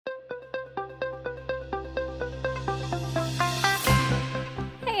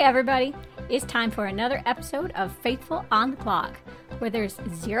everybody, it's time for another episode of Faithful on the Clock, where there's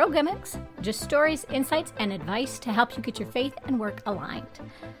zero gimmicks, just stories, insights, and advice to help you get your faith and work aligned.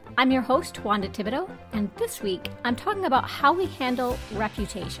 I'm your host, Wanda Thibodeau, and this week I'm talking about how we handle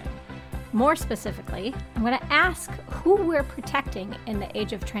reputation. More specifically, I'm going to ask who we're protecting in the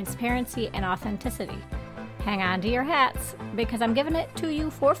age of transparency and authenticity. Hang on to your hats, because I'm giving it to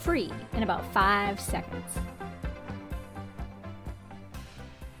you for free in about 5 seconds.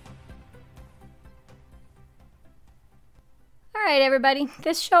 All right, everybody.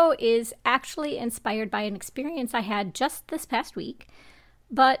 This show is actually inspired by an experience I had just this past week,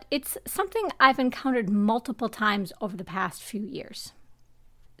 but it's something I've encountered multiple times over the past few years.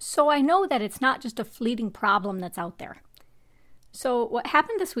 So I know that it's not just a fleeting problem that's out there. So what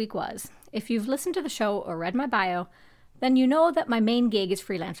happened this week was, if you've listened to the show or read my bio, then you know that my main gig is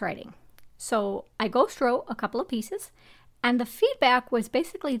freelance writing. So I ghost wrote a couple of pieces, and the feedback was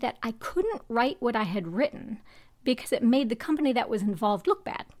basically that I couldn't write what I had written because it made the company that was involved look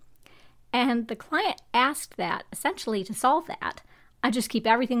bad. And the client asked that, essentially to solve that, I just keep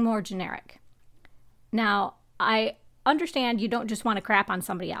everything more generic. Now, I understand you don't just want to crap on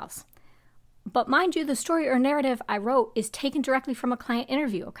somebody else. But mind you, the story or narrative I wrote is taken directly from a client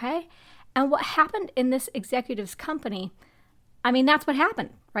interview, okay? And what happened in this executive's company, that's what happened,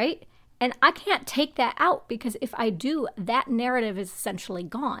 right? And I can't take that out because if I do, that narrative is essentially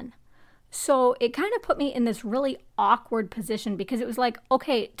gone. So it kind of put me in this really awkward position because it was like,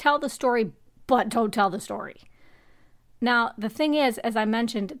 okay, tell the story, but don't tell the story. Now, the thing is, as I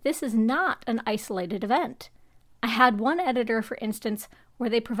mentioned, this is not an isolated event. I had one editor, for instance, where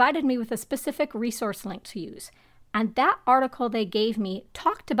they provided me with a specific resource link to use, and that article they gave me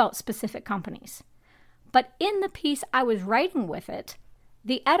talked about specific companies. But in the piece I was writing with it,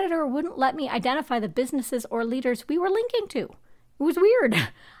 the editor wouldn't let me identify the businesses or leaders we were linking to. It was weird.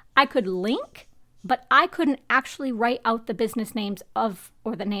 I could link, but I couldn't actually write out the business names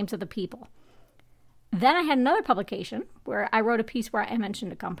or the names of the people. Then I had another publication where I wrote a piece where I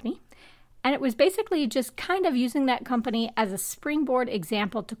mentioned a company, and it was basically just kind of using that company as a springboard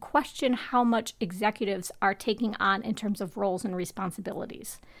example to question how much executives are taking on in terms of roles and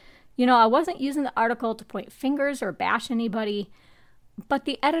responsibilities. I wasn't using the article to point fingers or bash anybody, but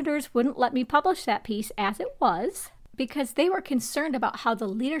the editors wouldn't let me publish that piece as it was, because they were concerned about how the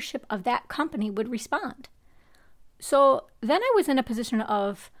leadership of that company would respond. So then I was in a position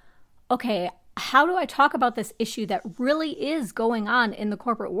of, okay, how do I talk about this issue that really is going on in the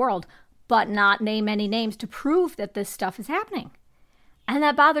corporate world, but not name any names to prove that this stuff is happening? And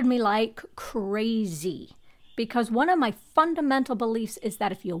that bothered me like crazy, because one of my fundamental beliefs is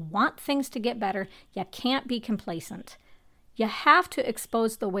that if you want things to get better, you can't be complacent. You have to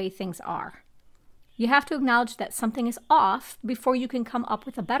expose the way things are. You have to acknowledge that something is off before you can come up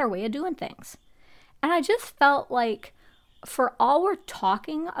with a better way of doing things. And I just felt like for all we're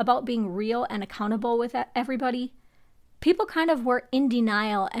talking about being real and accountable with everybody, people kind of were in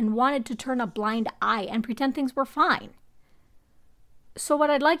denial and wanted to turn a blind eye and pretend things were fine. So what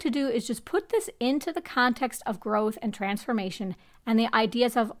I'd like to do is just put this into the context of growth and transformation and the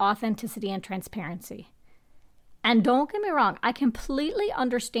ideas of authenticity and transparency. And don't get me wrong, I completely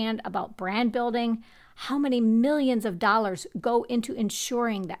understand about brand building, how many millions of dollars go into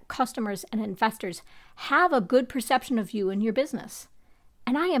ensuring that customers and investors have a good perception of you and your business.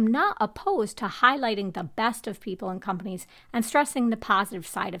 And I am not opposed to highlighting the best of people and companies and stressing the positive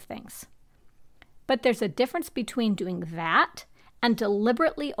side of things. But there's a difference between doing that and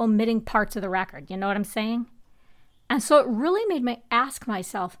deliberately omitting parts of the record. You know what I'm saying? And so it really made me ask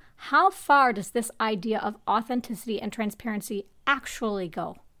myself, how far does this idea of authenticity and transparency actually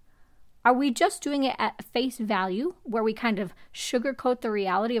go? Are we just doing it at face value, where we kind of sugarcoat the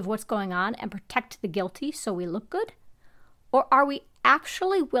reality of what's going on and protect the guilty so we look good? Or are we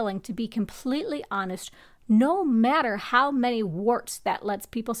actually willing to be completely honest, no matter how many warts that lets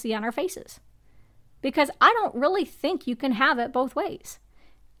people see on our faces? Because I don't really think you can have it both ways.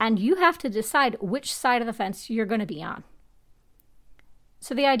 And you have to decide which side of the fence you're going to be on.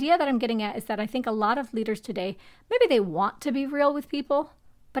 So the idea that I'm getting at is that I think a lot of leaders today, maybe they want to be real with people,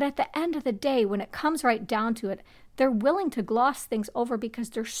 but at the end of the day, when it comes right down to it, they're willing to gloss things over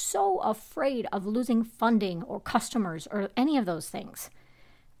because they're so afraid of losing funding or customers or any of those things.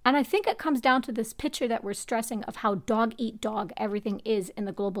 And I think it comes down to this picture that we're stressing of how dog eat dog everything is in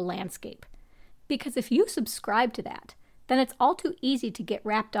the global landscape. Because if you subscribe to that, then it's all too easy to get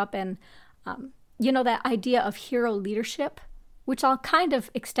wrapped up in, that idea of hero leadership, which I'll kind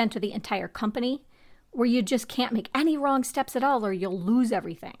of extend to the entire company, where you just can't make any wrong steps at all or you'll lose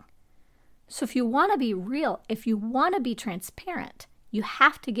everything. So if you want to be real, if you want to be transparent, You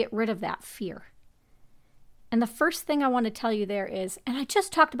have to get rid of that fear. And the first thing I want to tell you there is, and I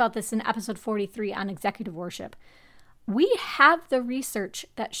just talked about this in episode 43 on executive worship, we have the research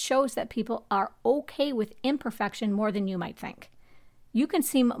that shows that people are okay with imperfection more than you might think. You can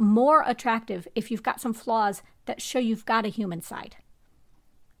seem more attractive if you've got some flaws that show you've got a human side.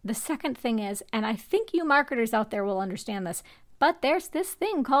 The second thing is, and I think you marketers out there will understand this, but there's this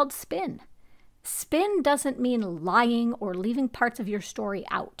thing called spin. Spin doesn't mean lying or leaving parts of your story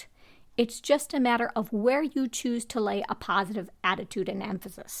out. It's just a matter of where you choose to lay a positive attitude and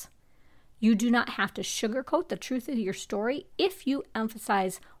emphasis. You do not have to sugarcoat the truth of your story if you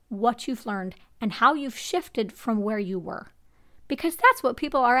emphasize what you've learned and how you've shifted from where you were. Because that's what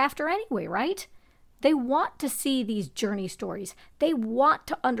people are after anyway, right? They want to see these journey stories. They want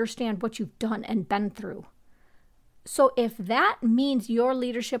to understand what you've done and been through. So if that means your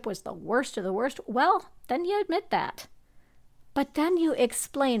leadership was the worst of the worst, well, then you admit that. But then you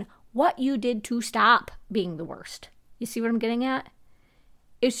explain what you did to stop being the worst. You see what I'm getting at?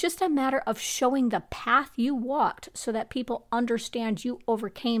 It's just a matter of showing the path you walked so that people understand you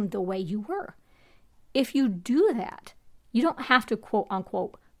overcame the way you were. If you do that, you don't have to, quote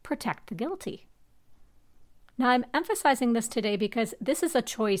unquote, protect the guilty. Now, I'm emphasizing this today because this is a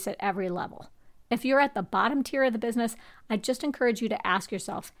choice at every level. If you're at the bottom tier of the business, I just encourage you to ask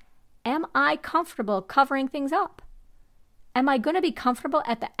yourself, am I comfortable covering things up? Am I going to be comfortable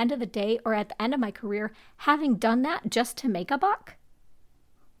at the end of the day or at the end of my career having done that just to make a buck?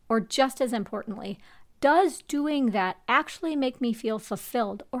 Or just as importantly, does doing that actually make me feel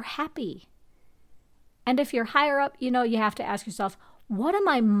fulfilled or happy? And if you're higher up, you have to ask yourself, what am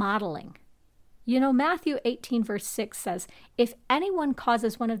I modeling? Matthew 18 verse 6 says, if anyone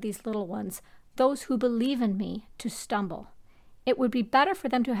causes one of these little ones, those who believe in me, to stumble, it would be better for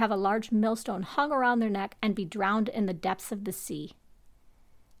them to have a large millstone hung around their neck and be drowned in the depths of the sea.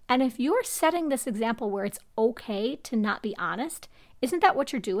 And if you're setting this example where it's okay to not be honest, isn't that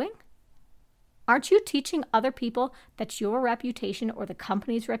what you're doing? Aren't you teaching other people that your reputation or the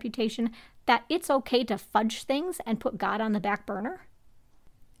company's reputation, that it's okay to fudge things and put God on the back burner?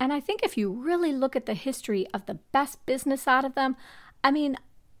 And I think if you really look at the history of the best business out of them, I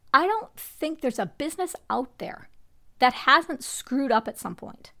don't think there's a business out there that hasn't screwed up at some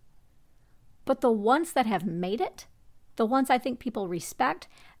point. But the ones that have made it, the ones I think people respect,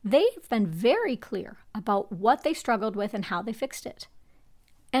 they've been very clear about what they struggled with and how they fixed it.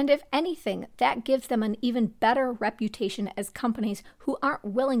 And if anything, that gives them an even better reputation as companies who aren't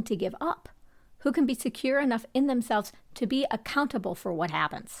willing to give up, who can be secure enough in themselves to be accountable for what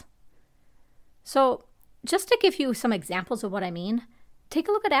happens. So, just to give you some examples of what I mean, take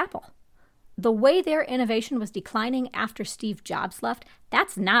a look at Apple. The way their innovation was declining after Steve Jobs left,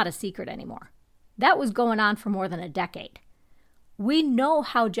 that's not a secret anymore. That was going on for more than a decade. We know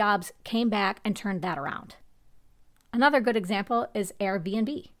how Jobs came back and turned that around. Another good example is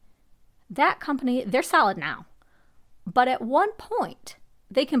Airbnb. That company, they're solid now. But at one point,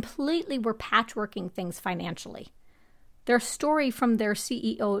 they completely were patchworking things financially. Their story from their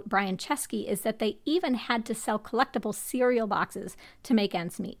CEO, Brian Chesky, is that they even had to sell collectible cereal boxes to make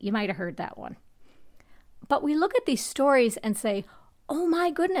ends meet. You might have heard that one. But we look at these stories and say, oh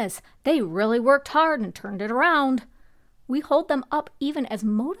my goodness, they really worked hard and turned it around. We hold them up even as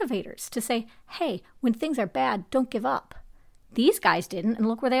motivators to say, hey, when things are bad, don't give up. These guys didn't, and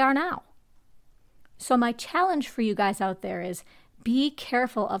look where they are now. So my challenge for you guys out there is be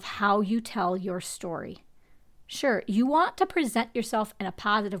careful of how you tell your story. Sure, you want to present yourself in a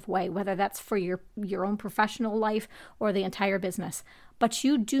positive way, whether that's for your own professional life or the entire business. But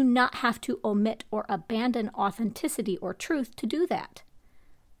you do not have to omit or abandon authenticity or truth to do that.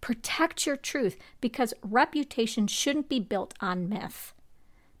 Protect your truth, because reputation shouldn't be built on myth.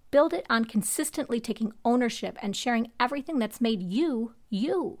 Build it on consistently taking ownership and sharing everything that's made you,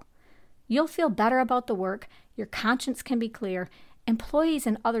 you. You'll feel better about the work, your conscience can be clear, employees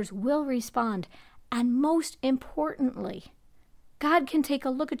and others will respond, and most importantly, God can take a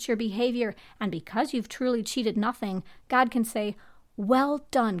look at your behavior, and because you've truly cheated nothing, God can say, well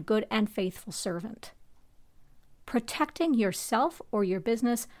done, good and faithful servant. Protecting yourself or your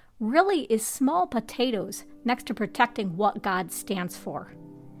business really is small potatoes next to protecting what God stands for.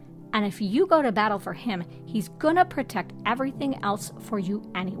 And if you go to battle for Him, He's gonna protect everything else for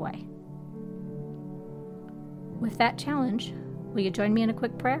you anyway. With that challenge, will you join me in a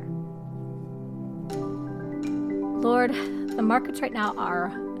quick prayer? Lord, the markets right now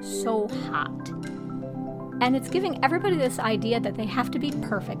are so hot. And it's giving everybody this idea that they have to be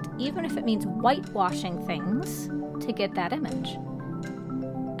perfect, even if it means whitewashing things to get that image.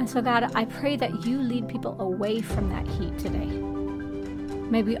 And so God, I pray that you lead people away from that heat today.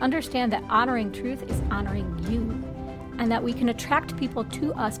 May we understand that honoring truth is honoring you, and that we can attract people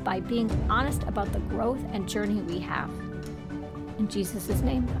to us by being honest about the growth and journey we have. In Jesus'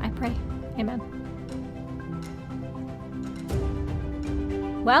 name, I pray. Amen.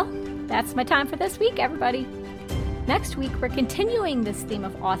 Well, that's my time for this week, everybody. Next week, we're continuing this theme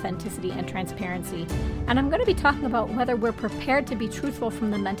of authenticity and transparency, and I'm going to be talking about whether we're prepared to be truthful from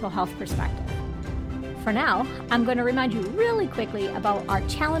the mental health perspective. For now, I'm going to remind you really quickly about our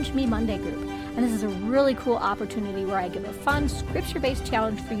Challenge Me Monday group, and this is a really cool opportunity where I give a fun, scripture-based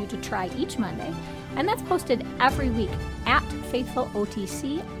challenge for you to try each Monday, and that's posted every week at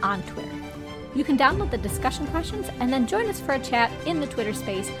FaithfulOTC on Twitter. You can download the discussion questions and then join us for a chat in the Twitter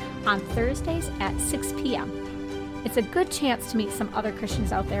space on Thursdays at 6 p.m. It's a good chance to meet some other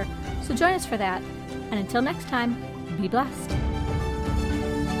Christians out there, so join us for that. And until next time, be blessed.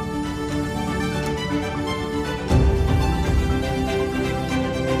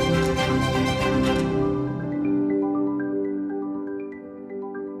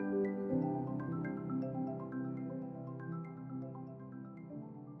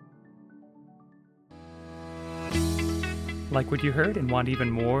 Like what you heard and want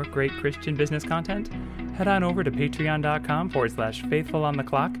even more great Christian business content? Head on over to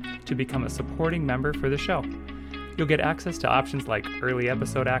patreon.com/faithfulonthe-clock to become a supporting member for the show. You'll get access to options like early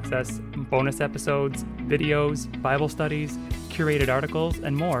episode access, bonus episodes, videos, Bible studies, curated articles,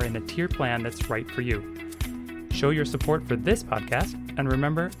 and more in a tiered plan that's right for you. Show your support for this podcast, and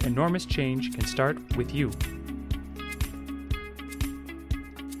remember, enormous change can start with you.